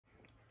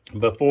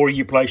before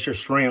you place your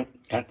shrimp,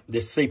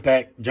 this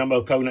SeaPak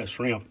jumbo coconut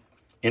shrimp,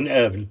 in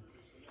the oven.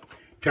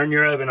 Turn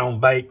your oven on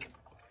bake.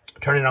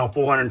 Turn it on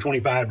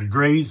 425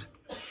 degrees.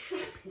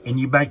 And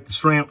you bake the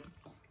shrimp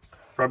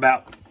for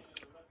about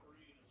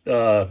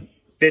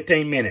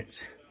 15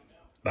 minutes.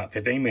 About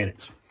 15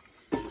 minutes.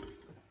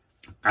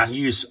 I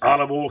use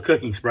olive oil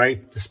cooking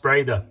spray to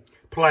spray the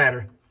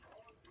platter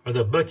or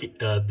the bucket,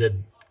 the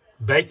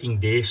baking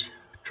dish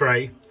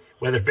tray,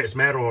 whether if it's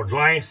metal or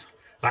glass,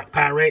 like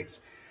Pyrex.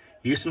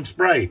 Use some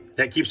spray.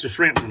 That keeps the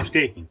shrimp from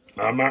sticking.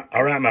 All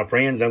right, my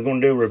friends, I'm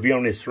going to do a review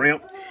on this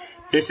shrimp.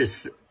 This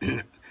is,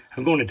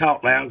 I'm going to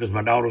talk loud because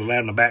my daughter's loud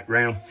in the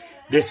background.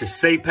 This is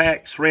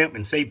SeaPak Shrimp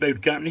and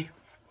Seafood Company.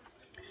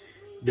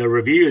 The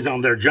review is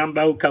on their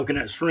jumbo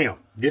coconut shrimp.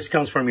 This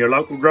comes from your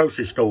local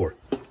grocery store.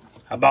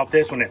 I bought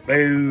this one at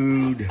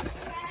Food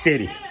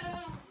City.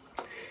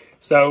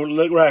 So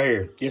look right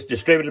here. It's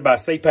distributed by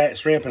SeaPak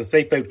Shrimp and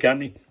Seafood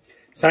Company.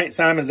 St.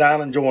 Simons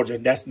Island, Georgia.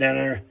 That's down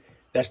there.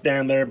 That's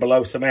down there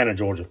below Savannah,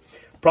 Georgia.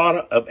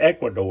 Product of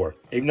Ecuador.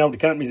 Even though the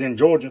company's in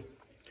Georgia,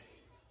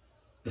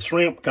 the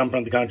shrimp come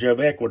from the country of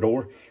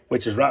Ecuador,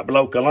 which is right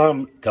below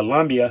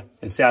Colombia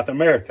in South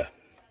America.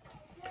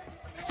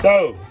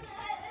 So,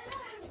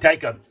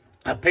 take a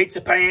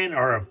pizza pan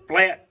or a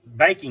flat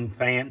baking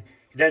pan.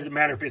 It doesn't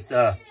matter if it's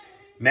a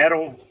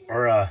metal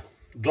or a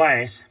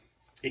glass.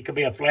 It could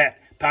be a flat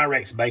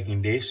Pyrex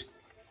baking dish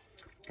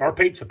or a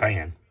pizza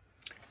pan.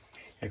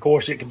 Of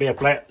course, it could be a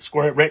flat,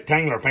 square,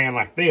 rectangular pan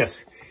like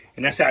this.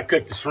 And that's how I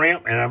cook the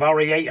shrimp. And I've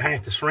already ate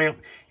half the shrimp.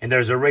 And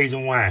there's a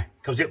reason why.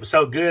 Because it was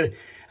so good,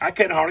 I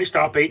couldn't hardly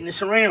stop eating the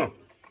shrimp.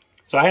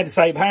 So I had to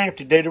save half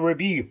to do the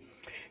review.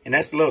 And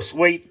that's a little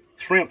sweet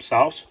shrimp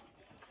sauce.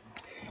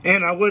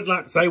 And I would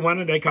like to say, why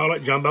do they call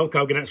it jumbo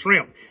coconut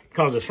shrimp?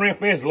 Because the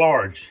shrimp is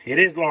large. It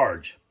is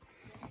large.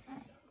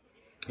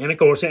 And of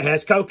course, it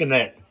has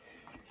coconut.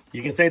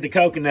 You can see the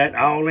coconut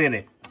all in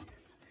it.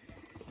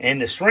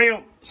 And the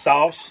shrimp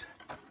sauce,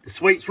 the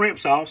sweet shrimp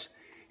sauce,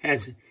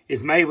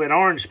 is made with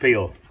orange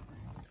peel.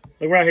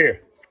 Look right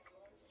here.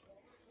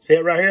 See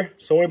it right here?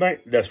 Soy,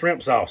 the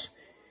shrimp sauce.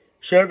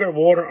 Sugar,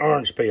 water,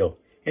 orange peel.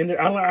 And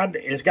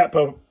it's got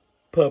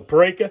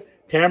paprika,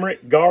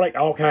 turmeric, garlic,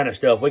 all kind of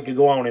stuff. We could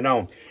go on and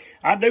on.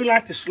 I do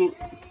like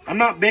I'm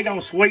not big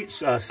on sweet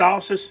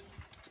sauces,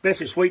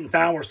 especially sweet and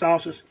sour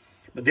sauces.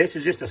 But this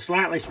is just a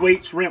slightly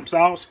sweet shrimp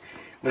sauce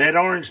with that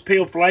orange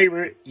peel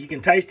flavor. You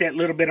can taste that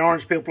little bit of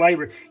orange peel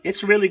flavor.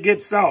 It's a really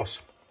good sauce.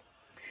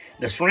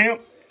 The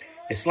shrimp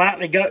is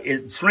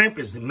shrimp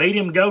is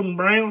medium golden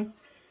brown,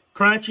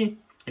 crunchy,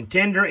 and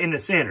tender in the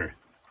center.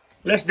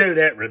 Let's do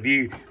that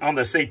review on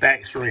the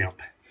SeaPak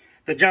shrimp.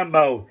 The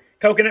jumbo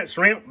coconut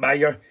shrimp by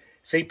your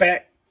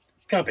SeaPak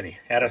company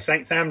out of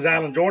St. Simons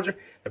Island, Georgia.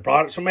 The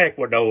product's from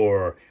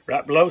Ecuador,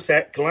 right below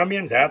Colombia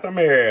and South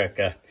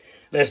America.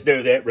 Let's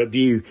do that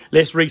review.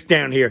 Let's reach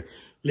down here.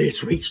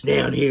 Let's reach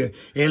down here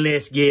and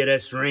let's get a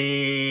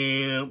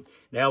shrimp.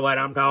 Now what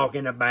I'm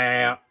talking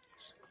about.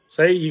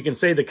 See, you can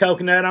see the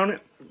coconut on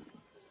it.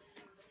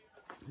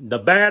 The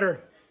batter,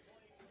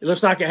 it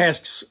looks like it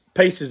has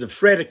pieces of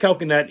shredded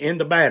coconut in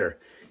the batter.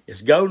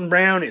 It's golden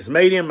brown. It's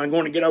medium. I'm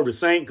going to get over the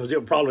sink because it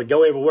will probably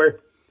go everywhere.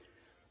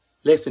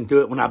 Listen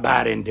to it when I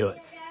bite into it.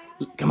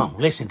 Come on,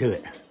 listen to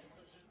it.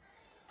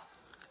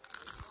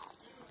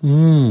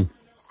 Mmm.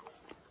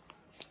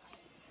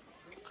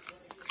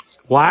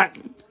 White,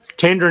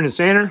 tender in the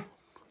center.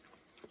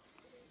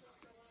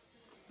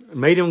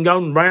 Medium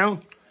golden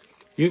brown.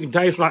 You can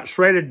taste like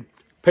shredded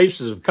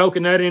pieces of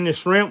coconut in this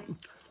shrimp.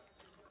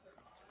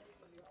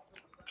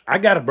 I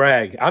got to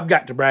brag. I've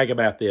got to brag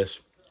about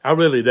this. I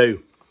really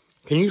do.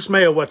 Can you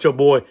smell what your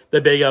boy,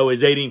 the Big O,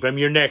 is eating from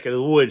your neck of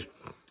the woods?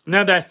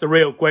 Now that's the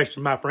real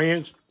question, my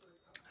friends.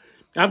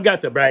 I've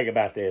got to brag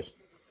about this.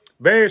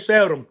 Very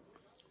seldom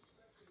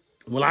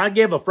will I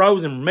give a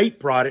frozen meat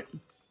product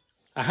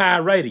a high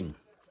rating.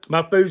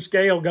 My food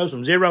scale goes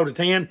from 0 to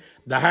 10.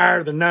 The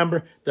higher the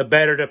number, the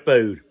better the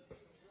food.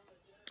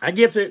 I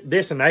give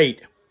this an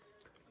 8.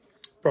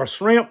 For a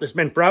shrimp that's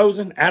been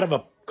frozen out of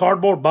a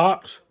cardboard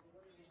box,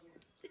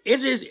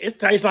 it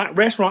tastes like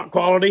restaurant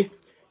quality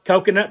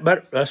coconut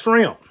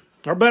shrimp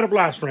or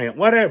butterfly shrimp,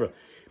 whatever.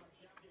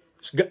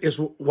 It's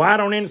white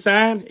on the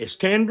inside. It's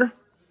tender.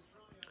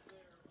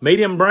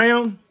 Medium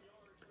brown.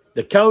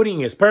 The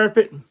coating is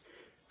perfect.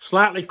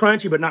 Slightly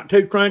crunchy, but not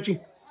too crunchy.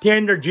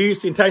 Tender,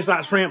 juicy, and tastes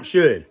like shrimp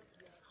should.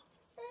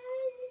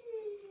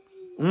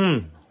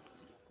 Mmm.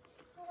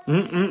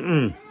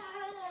 Mmm.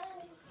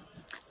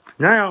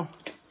 Now,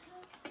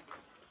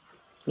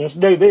 let's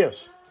do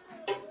this.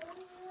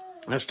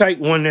 Let's take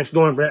one that's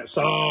going for that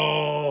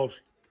sauce.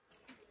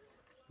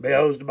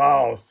 Bells to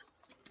balls.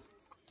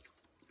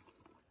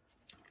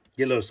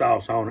 Get a little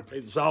sauce on it. See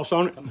the sauce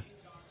on it?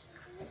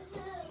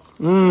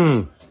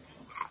 Mmm.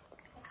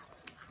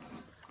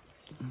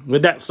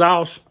 With that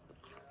sauce.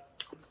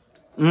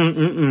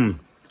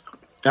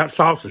 That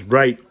sauce is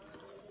great.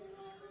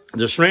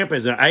 The shrimp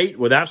is an 8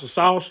 without the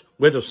sauce.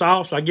 With the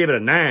sauce, I give it a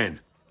 9.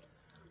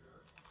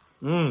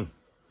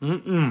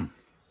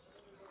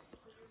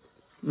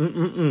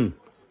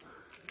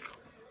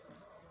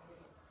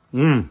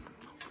 Mmm.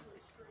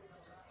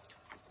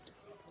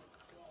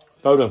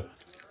 Throw the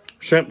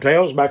shrimp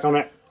tails back on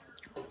that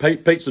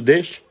pizza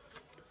dish.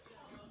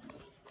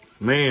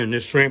 Man,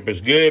 this shrimp is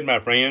good, my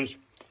friends.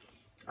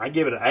 I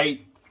give it an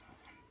 8.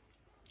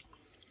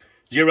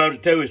 0 to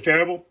 2 is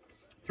terrible.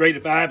 3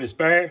 to 5 is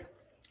fair.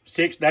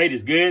 6 to 8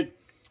 is good.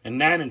 And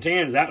 9 and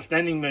 10 is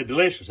outstandingly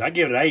delicious. I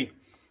give it an 8.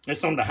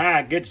 It's on the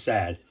high good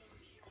side.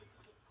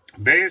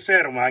 Very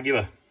seldom when I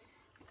give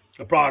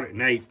a product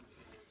an 8.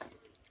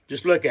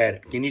 Just look at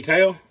it. Can you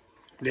tell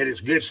that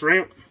it's good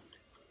shrimp?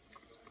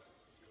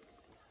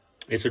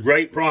 It's a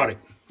great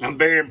product. I'm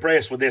very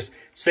impressed with this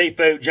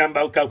seafood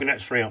jumbo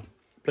coconut shrimp.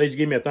 Please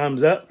give me a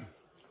thumbs up.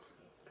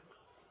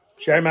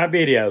 Share my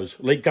videos.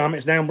 Leave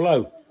comments down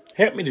below.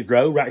 Help me to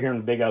grow right here on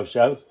the Big O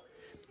Show.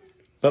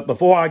 But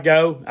before I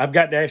go, I've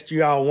got to ask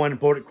you all one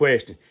important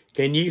question.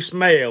 Can you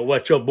smell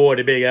what your boy,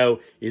 the Big O,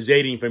 is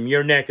eating from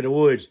your neck of the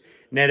woods?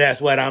 Now that's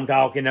what I'm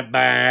talking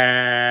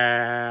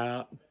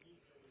about.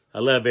 I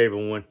love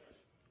everyone.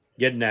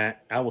 Good night.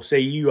 I will see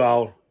you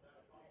all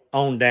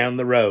on down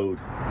the road.